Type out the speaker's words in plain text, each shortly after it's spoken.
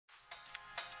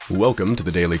Welcome to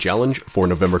the Daily Challenge for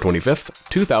November 25th,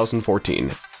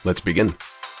 2014. Let's begin.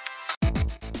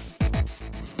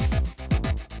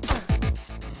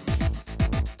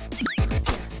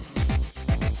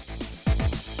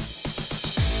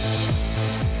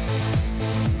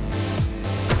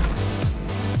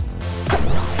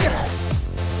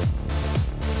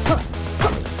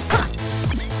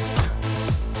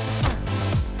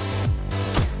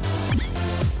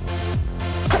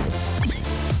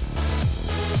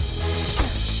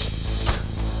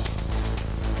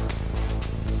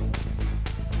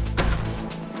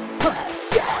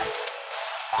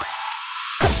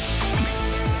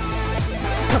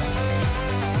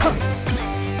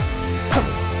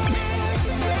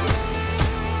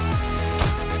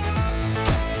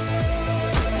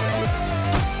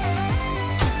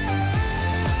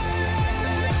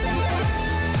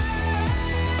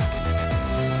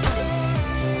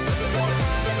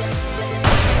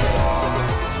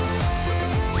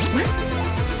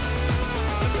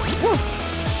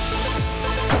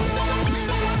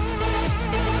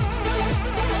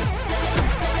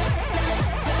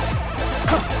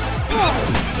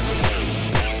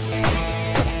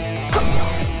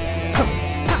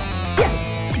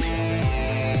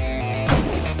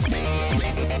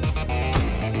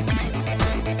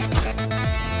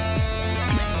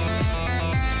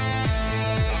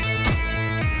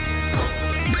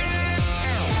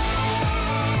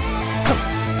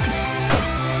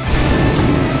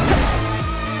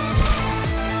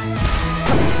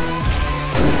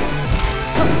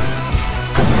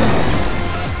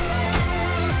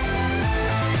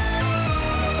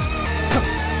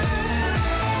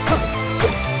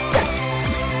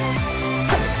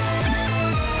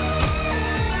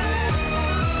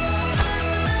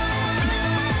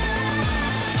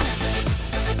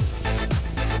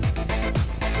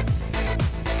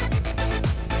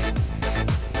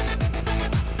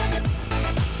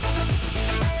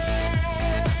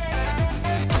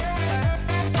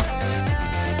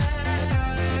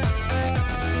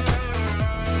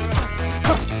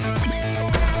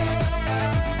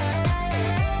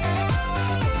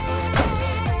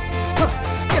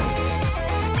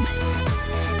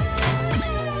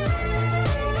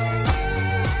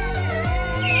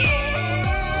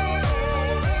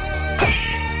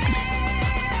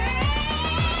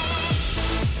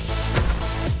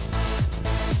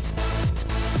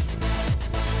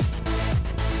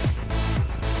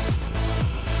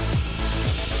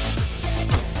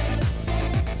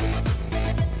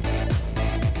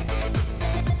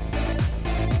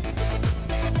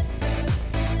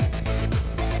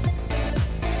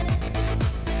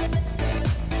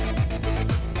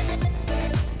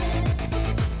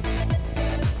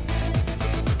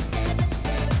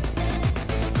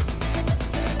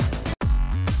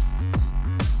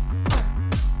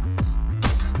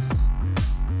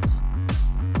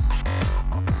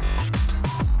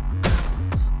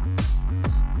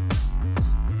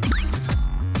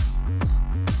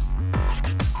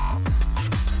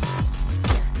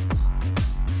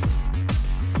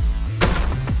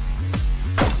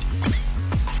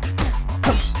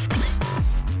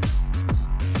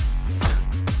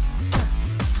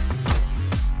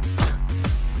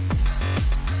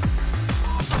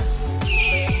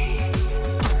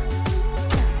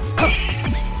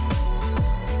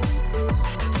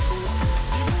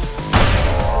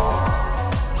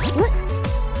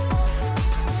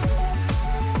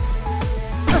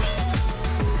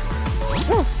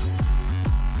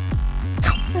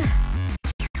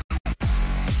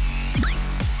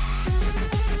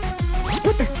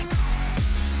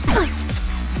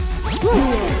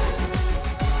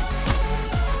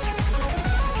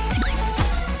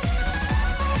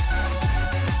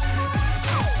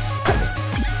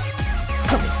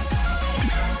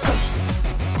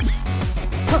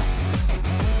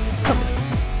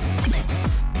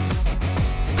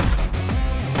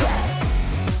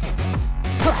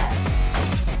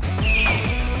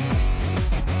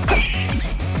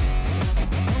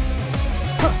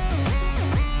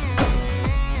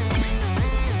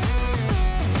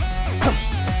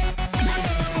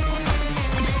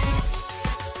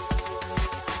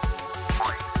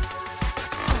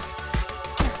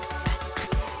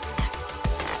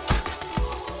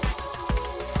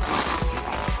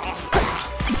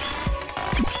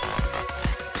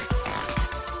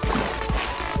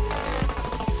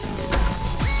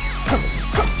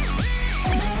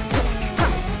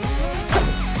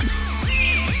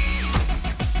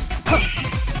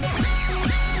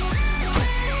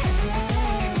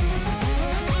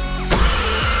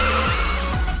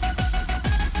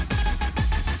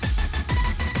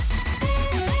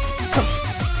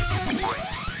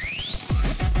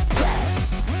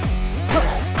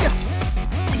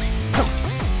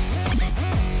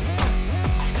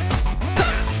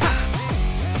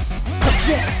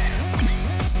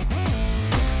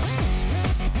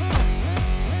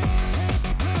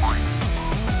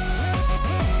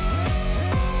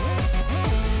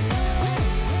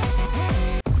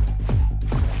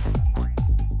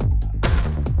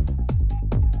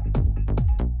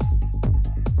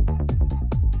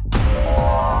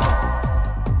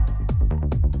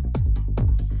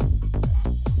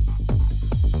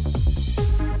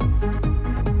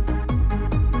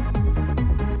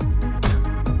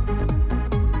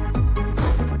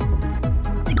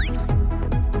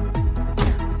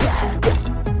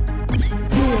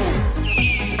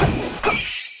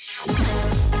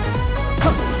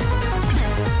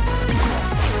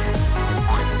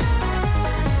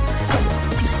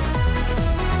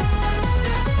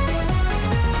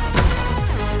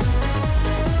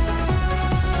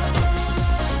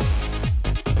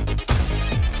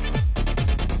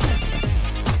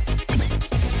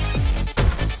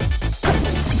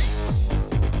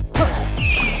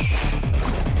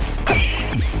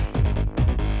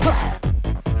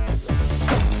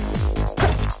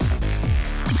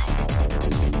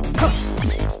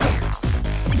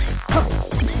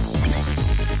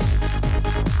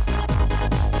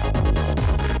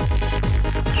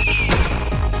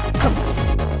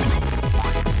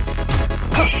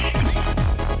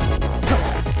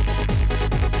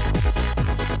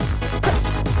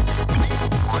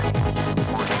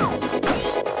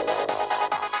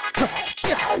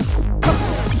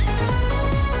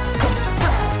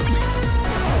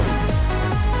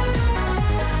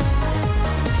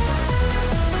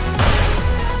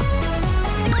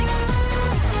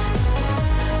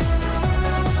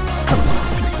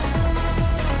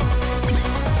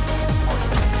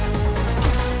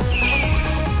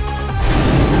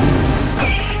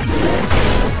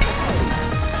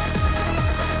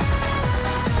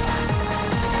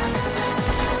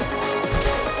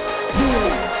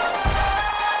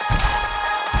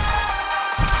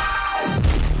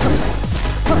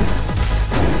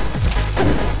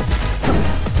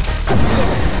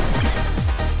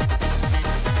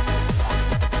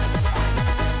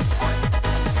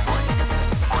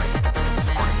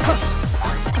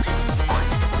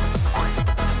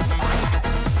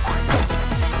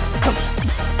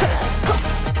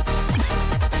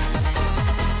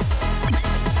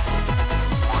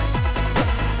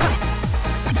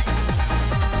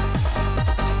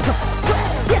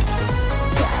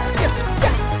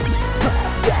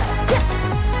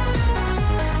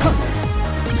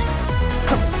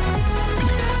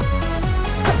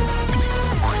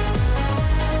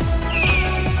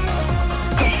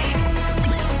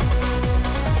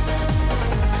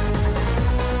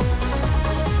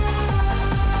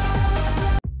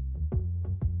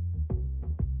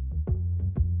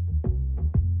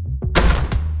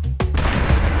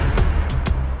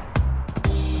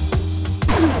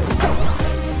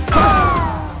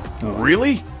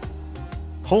 Really?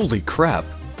 Holy crap.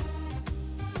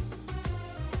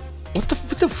 What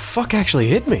the fuck actually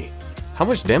hit me? How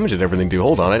much damage did everything do?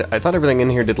 Hold on, I thought everything in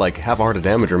here did like half a heart of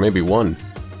damage or maybe one.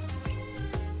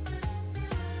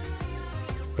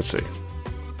 Let's see.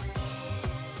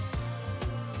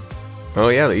 Oh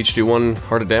yeah, they each do 1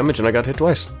 heart of damage and I got hit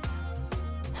twice.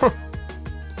 Huh.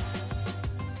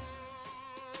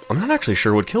 I'm not actually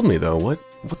sure what killed me though. What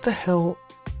the hell?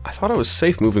 I thought I was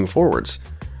safe moving forwards.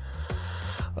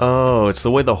 Oh, it's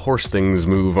the way the horse things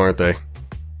move, aren't they?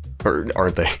 Or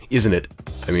aren't they? Isn't it?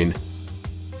 I mean...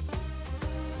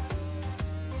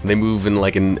 They move in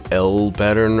like an L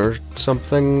pattern or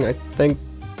something, I think?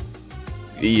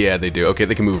 Yeah, they do. Okay,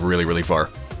 they can move really, really far.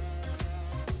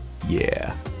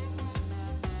 Yeah.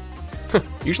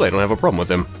 Usually I don't have a problem with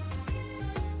them.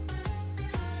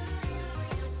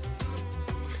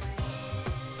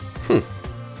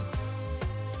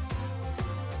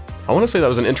 I want to say that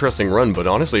was an interesting run, but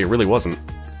honestly it really wasn't.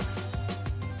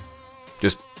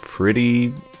 Just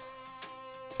pretty...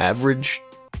 average.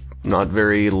 Not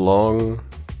very long.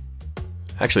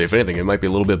 Actually, if anything, it might be a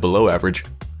little bit below average.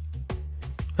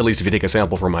 At least if you take a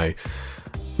sample from my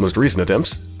most recent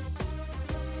attempts.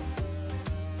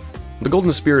 The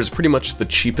Golden Spear is pretty much the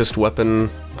cheapest weapon,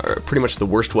 or pretty much the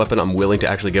worst weapon I'm willing to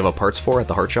actually give up parts for at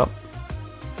the Heart Shop.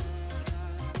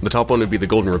 The top one would be the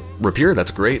Golden Rapier,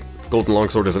 that's great. Golden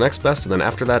Longsword is the next best, and then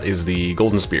after that is the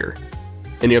Golden Spear.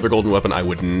 Any other golden weapon I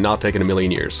would not take in a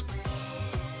million years.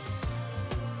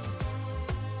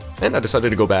 And I decided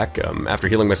to go back, after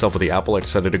healing myself with the apple, I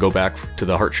decided to go back to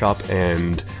the Heart Shop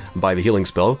and buy the healing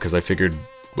spell, because I figured,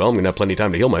 well, I'm going to have plenty of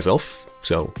time to heal myself,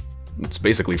 so it's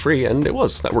basically free, and it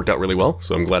was. That worked out really well,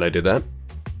 so I'm glad I did that.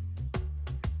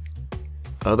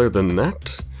 Other than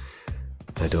that,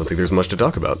 I don't think there's much to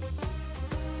talk about.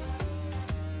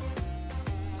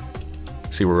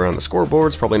 See where we're on the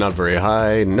scoreboards, probably not very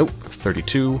high. Nope,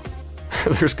 32.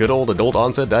 There's good old adult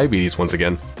onset diabetes once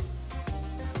again.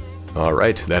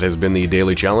 Alright, that has been the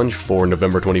daily challenge for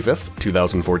November 25th,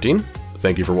 2014.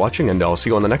 Thank you for watching, and I'll see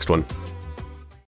you on the next one.